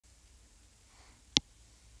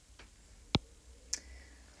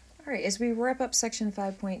All right, as we wrap up section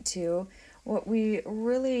 5.2, what we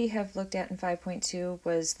really have looked at in 5.2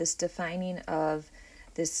 was this defining of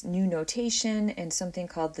this new notation and something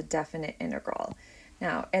called the definite integral.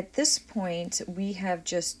 Now, at this point, we have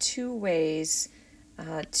just two ways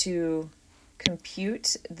to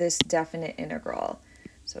compute this definite integral.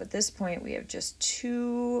 So at this point, we have just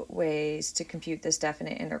two ways to compute this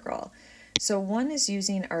definite integral. So one is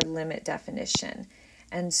using our limit definition.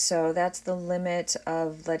 And so that's the limit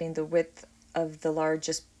of letting the width of the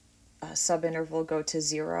largest subinterval go to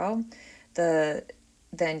 0. The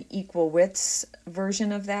then equal widths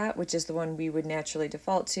version of that, which is the one we would naturally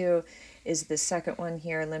default to, is the second one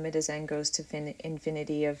here. Limit as n goes to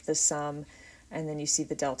infinity of the sum. And then you see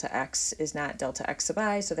the delta x is not delta x sub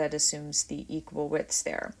I, so that assumes the equal widths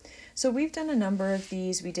there. So we've done a number of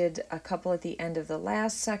these. We did a couple at the end of the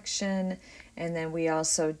last section, and then we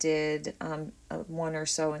also did one or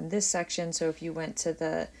so in this section. So if you went to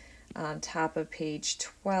the top of page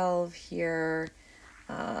 12 here,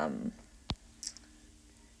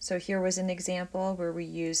 so here was an example where we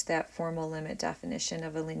used that formal limit definition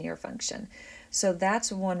of a linear function. So that's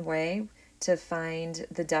one way to find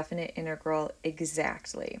the definite integral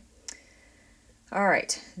exactly. All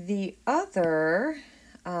right, the other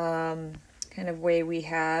kind of way we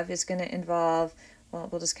have is going to involve, well,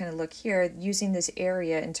 we'll just kind of look here, using this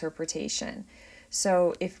area interpretation.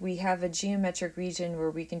 So if we have a geometric region where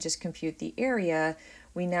we can just compute the area,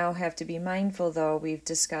 we now have to be mindful, though, we've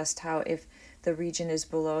discussed how if the region is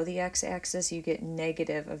below the x-axis, you get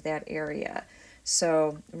negative of that area.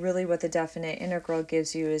 So really what the definite integral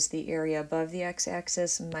gives you is the area above the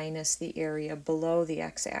x-axis minus the area below the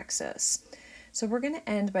x-axis. So we're going to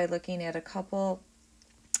end by looking at a couple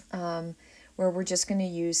where we're just going to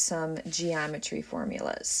use some geometry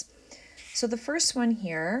formulas. So the first one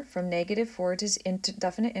here, from -4 to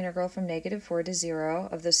definite integral from -4 to 0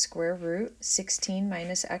 of the square root 16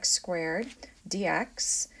 minus x squared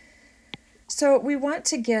dx. So we want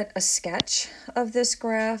to get a sketch of this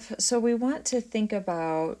graph. So we want to think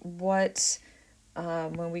about what,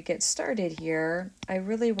 when we get started here, I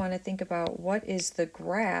really want to think about what is the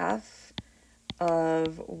graph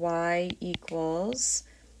of y equals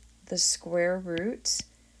the square root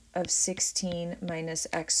of 16 minus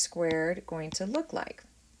x squared going to look like.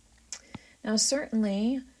 Now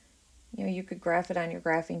certainly, you could graph it on your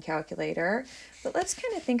graphing calculator, but let's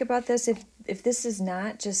kind of think about this. If this is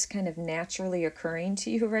not just kind of naturally occurring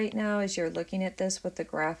to you right now as you're looking at this, what the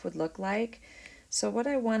graph would look like. So what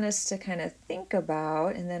I want us to kind of think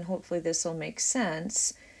about, and then hopefully this will make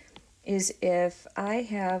sense, is if I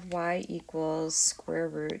have y equals square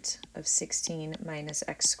root of 16 minus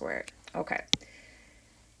x squared. Okay.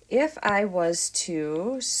 If I was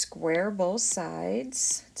to square both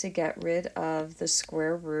sides to get rid of the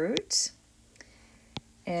square root,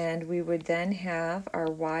 and we would then have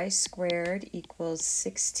our y squared equals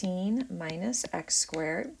 16 minus x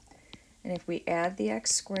squared. And if we add the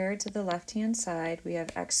x squared to the left-hand side, we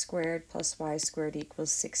have x squared plus y squared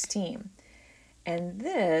equals 16. And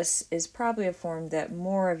this is probably a form that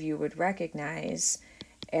more of you would recognize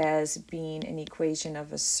as being an equation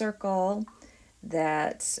of a circle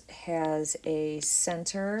that has a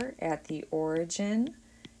center at the origin,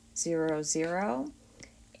 0, 0,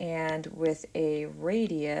 and with a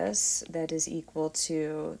radius that is equal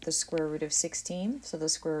to the square root of 16, so the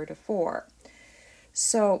square root of 4.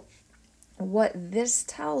 So what this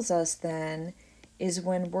tells us then is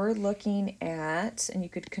when we're looking at, and you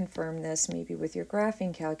could confirm this maybe with your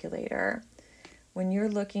graphing calculator, when you're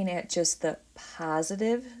looking at just the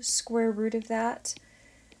positive square root of that,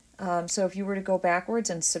 so if you were to go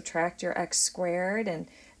backwards and subtract your x squared and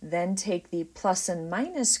then take the plus and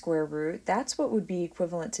minus square root, that's what would be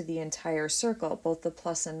equivalent to the entire circle, both the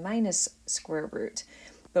plus and minus square root.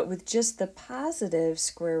 But with just the positive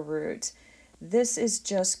square root, this is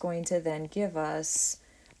just going to then give us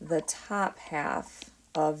the top half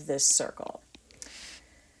of this circle.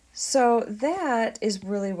 So that is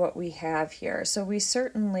really what we have here. So we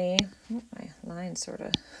certainly, oh, my line sort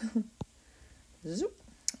of, zoop.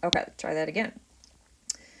 Okay, try that again.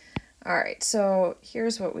 All right, so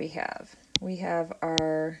here's what we have. We have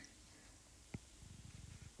our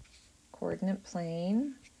coordinate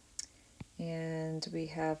plane, and we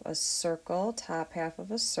have a circle, top half of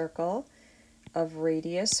a circle of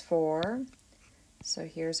radius 4. So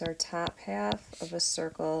here's our top half of a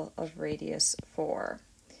circle of radius 4.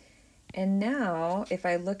 And now, if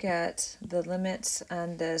I look at the limits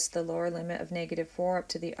on this, the lower limit of -4 up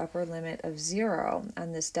to the upper limit of 0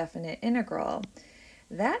 on this definite integral,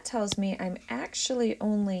 that tells me I'm actually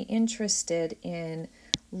only interested in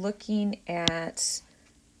looking at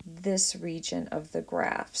this region of the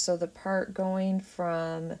graph. So the part going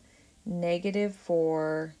from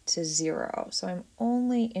 -4 to 0. So I'm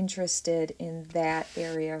only interested in that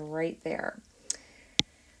area right there.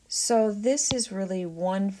 So this is really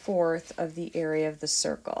 1/4 of the area of the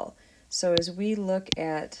circle. So as we look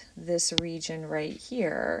at this region right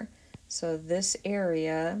here, so this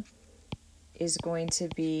area is going to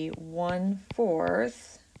be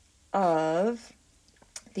 1/4 of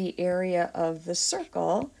the area of the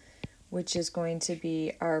circle, which is going to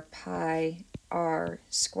be our pi r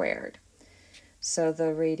squared. So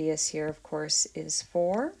the radius here, of course, is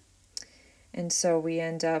 4. And so we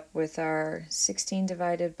end up with our 16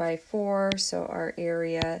 divided by 4. So our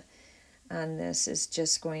area on this is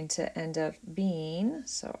just going to end up being,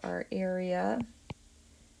 so our area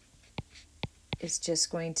is just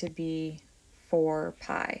going to be 4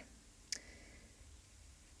 pi.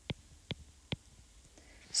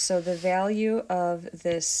 So the value of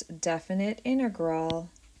this definite integral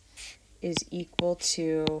is equal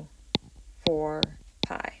to 4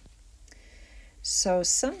 pi. So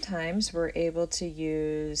sometimes we're able to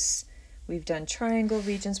use, we've done triangle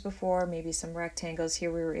regions before, maybe some rectangles.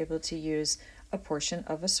 Here we were able to use a portion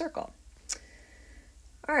of a circle.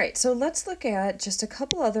 All right, so let's look at just a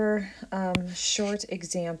couple other short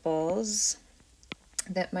examples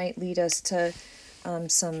that might lead us to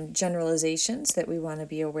some generalizations that we want to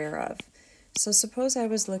be aware of. So suppose I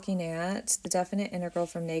was looking at the definite integral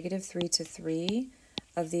from -3 to 3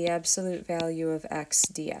 of the absolute value of x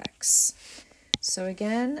dx. So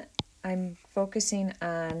again, I'm focusing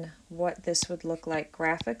on what this would look like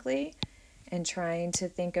graphically and trying to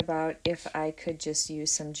think about if I could just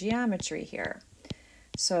use some geometry here.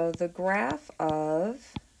 So the graph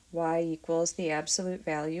of y equals the absolute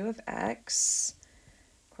value of x,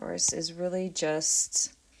 of course, is really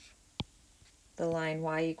just the line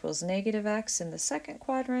y equals -x in the second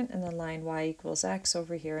quadrant and the line y equals x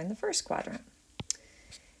over here in the first quadrant.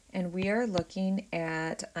 And we are looking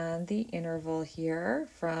at, on the interval here,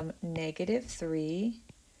 from -3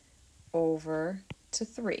 over to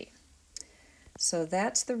 3. So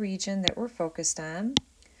that's the region that we're focused on.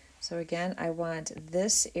 So again, I want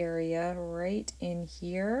this area right in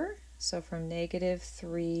here. So from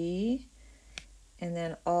 -3 and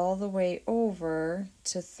then all the way over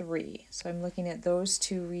to 3. So I'm looking at those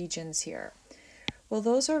two regions here. Well,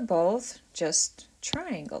 those are both just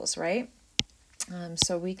triangles, right?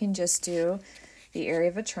 So we can just do the area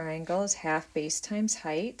of a triangle is half base times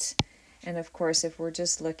height. And of course, if we're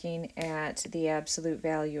just looking at the absolute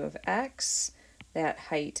value of x, that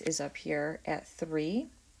height is up here at 3.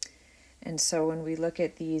 And so when we look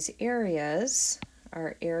at these areas,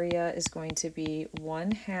 our area is going to be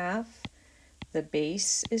 1/2, the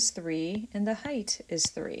base is 3, and the height is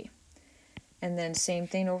 3. And then same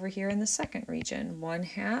thing over here in the second region,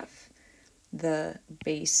 1/2, the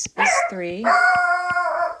base is 3.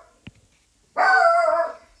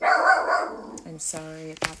 I'm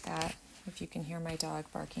sorry about that. If you can hear my dog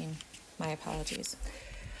barking, my apologies.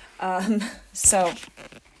 So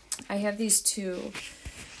I have these two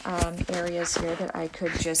areas here that I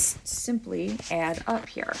could just simply add up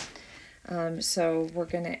here. So we're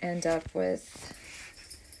going to end up with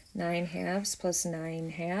 9/2 plus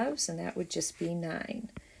 9/2, and that would just be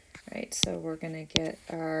 9. Right, so we're going to get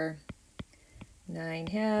our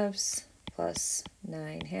 9/2 plus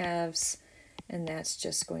 9/2, and that's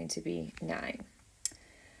just going to be 9.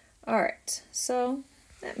 All right, so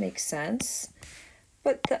that makes sense.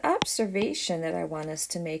 But the observation that I want us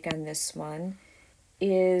to make on this one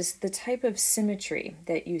is the type of symmetry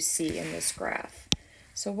that you see in this graph.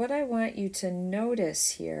 So what I want you to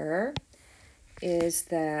notice here is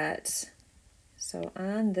that, so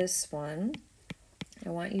on this one, I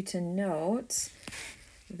want you to note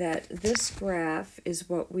that this graph is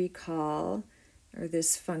what we call, or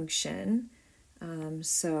this function,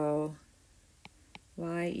 so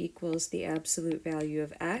y equals the absolute value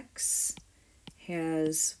of x,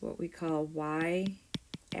 has what we call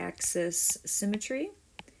y-axis symmetry.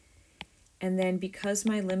 And then because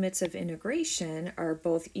my limits of integration are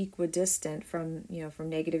both equidistant from, from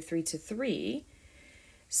 -3 to 3,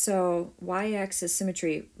 so y-axis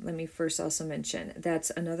symmetry, let me first also mention, that's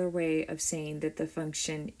another way of saying that the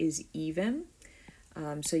function is even.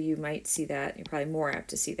 So you might see that, you're probably more apt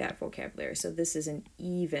to see that vocabulary. So this is an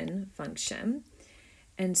even function.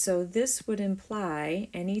 And so this would imply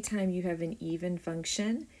anytime you have an even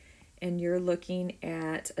function and you're looking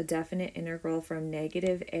at a definite integral from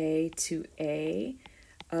 -a to a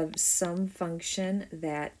of some function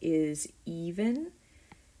that is even,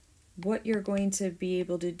 what you're going to be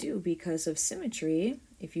able to do because of symmetry,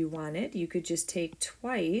 if you wanted, you could just take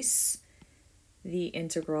twice the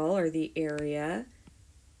integral or the area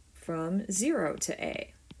from 0 to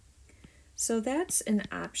a. So that's an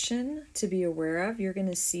option to be aware of. You're going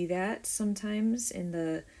to see that sometimes in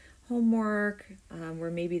the homework where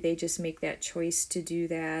maybe they just make that choice to do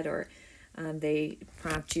that, or they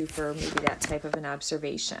prompt you for maybe that type of an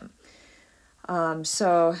observation.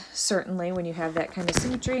 So certainly when you have that kind of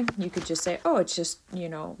symmetry, you could just say, oh, it's just,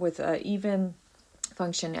 with an even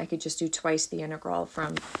function, I could just do twice the integral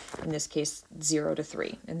from, in this case, 0 to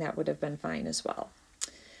 3, and that would have been fine as well.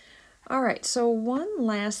 All right, so one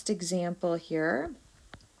last example here.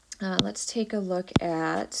 Let's take a look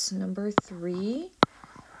at number 3,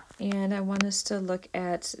 and I want us to look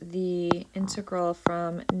at the integral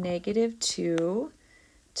from -2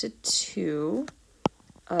 to 2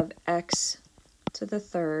 of x to the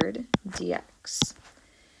third dx.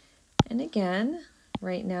 And again,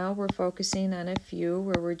 right now we're focusing on a few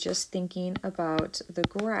where we're just thinking about the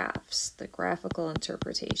graphs, the graphical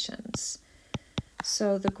interpretations.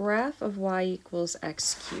 So the graph of y equals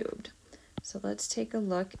x cubed. So let's take a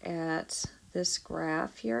look at this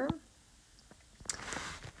graph here.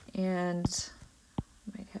 And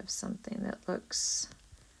I might have something that looks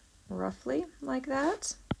roughly like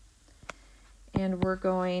that. And we're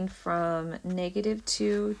going from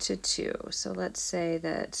 -2 to 2. So let's say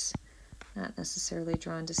that, not necessarily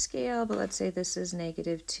drawn to scale, but let's say this is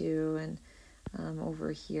 -2, and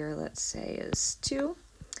over here, let's say, is 2.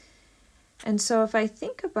 And so if I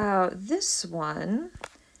think about this one,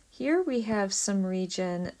 here we have some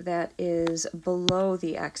region that is below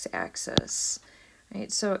the x-axis,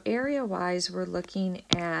 right? So area-wise, we're looking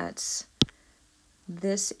at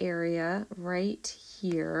this area right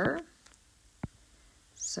here.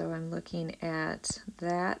 So I'm looking at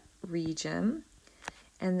that region.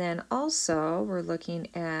 And then also we're looking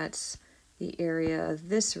at the area of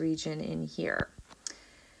this region in here.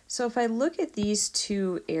 So if I look at these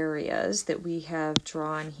two areas that we have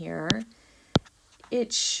drawn here,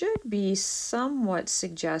 it should be somewhat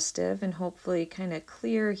suggestive and hopefully kind of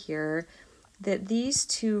clear here that these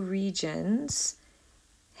two regions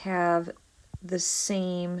have the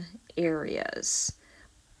same areas,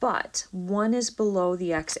 but one is below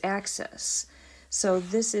the x-axis. So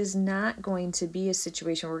this is not going to be a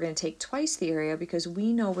situation where we're going to take twice the area, because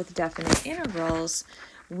we know with definite integrals,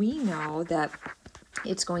 we know that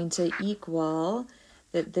it's going to equal,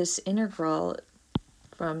 that this integral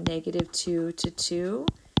from -2 to 2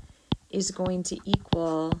 is going to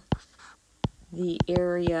equal the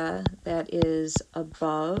area that is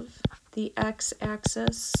above the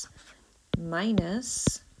x-axis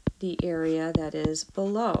minus the area that is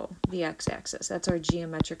below the x-axis. That's our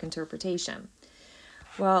geometric interpretation.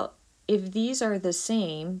 Well, if these are the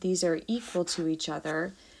same, these are equal to each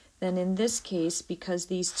other, then in this case, because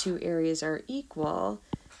these two areas are equal,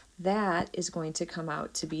 that is going to come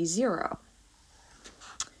out to be 0.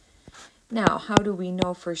 Now, how do we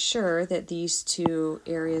know for sure that these two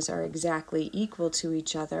areas are exactly equal to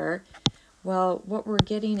each other? Well, what we're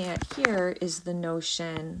getting at here is the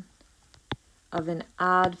notion of an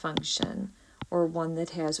odd function, or one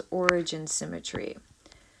that has origin symmetry.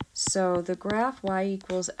 So the graph y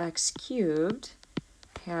equals x cubed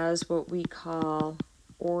has what we call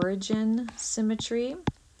origin symmetry.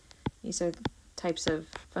 These are types of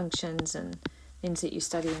functions and things that you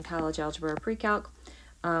study in college algebra or pre-calc,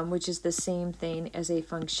 which is the same thing as a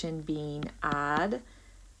function being odd.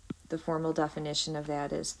 The formal definition of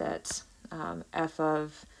that is that f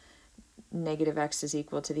of -x is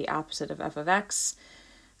equal to the opposite of f of x.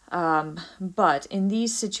 But in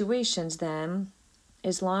these situations then,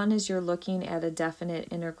 as long as you're looking at a definite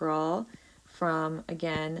integral from,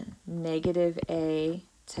 again, -a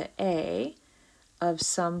to a of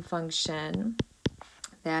some function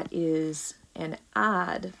that is an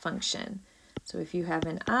odd function. So if you have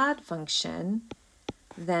an odd function,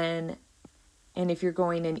 then, and if you're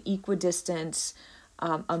going an equidistant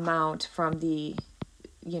amount from the,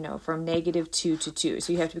 from -2 to 2,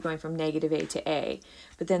 so you have to be going from -a to a.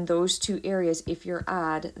 But then those two areas, if you're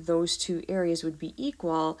odd, those two areas would be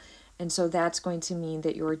equal, and so that's going to mean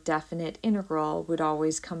that your definite integral would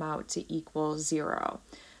always come out to equal 0.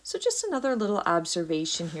 So just another little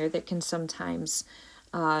observation here that can sometimes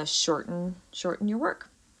shorten your work.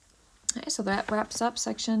 Okay, so that wraps up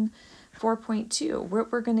section 4.2.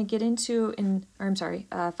 What we're going to get into in,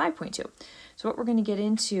 5.2. So what we're going to get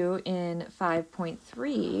into in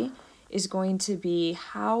 5.3 is going to be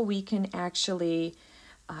how we can actually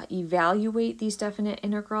evaluate these definite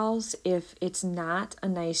integrals if it's not a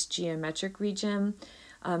nice geometric region,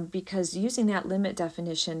 because using that limit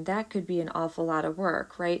definition, that could be an awful lot of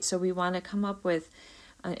work, right? So we want to come up with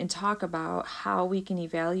and talk about how we can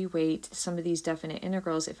evaluate some of these definite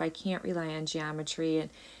integrals if I can't rely on geometry and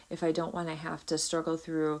if I don't want to have to struggle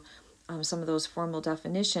through some of those formal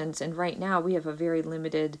definitions. And right now we have a very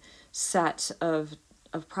limited set of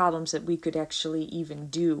problems that we could actually even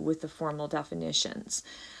do with the formal definitions.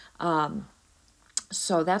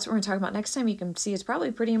 So that's what we're going to talk about next time. You can see it's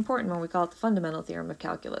probably pretty important when we call it the fundamental theorem of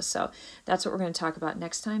calculus. So that's what we're going to talk about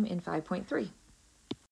next time in 5.3.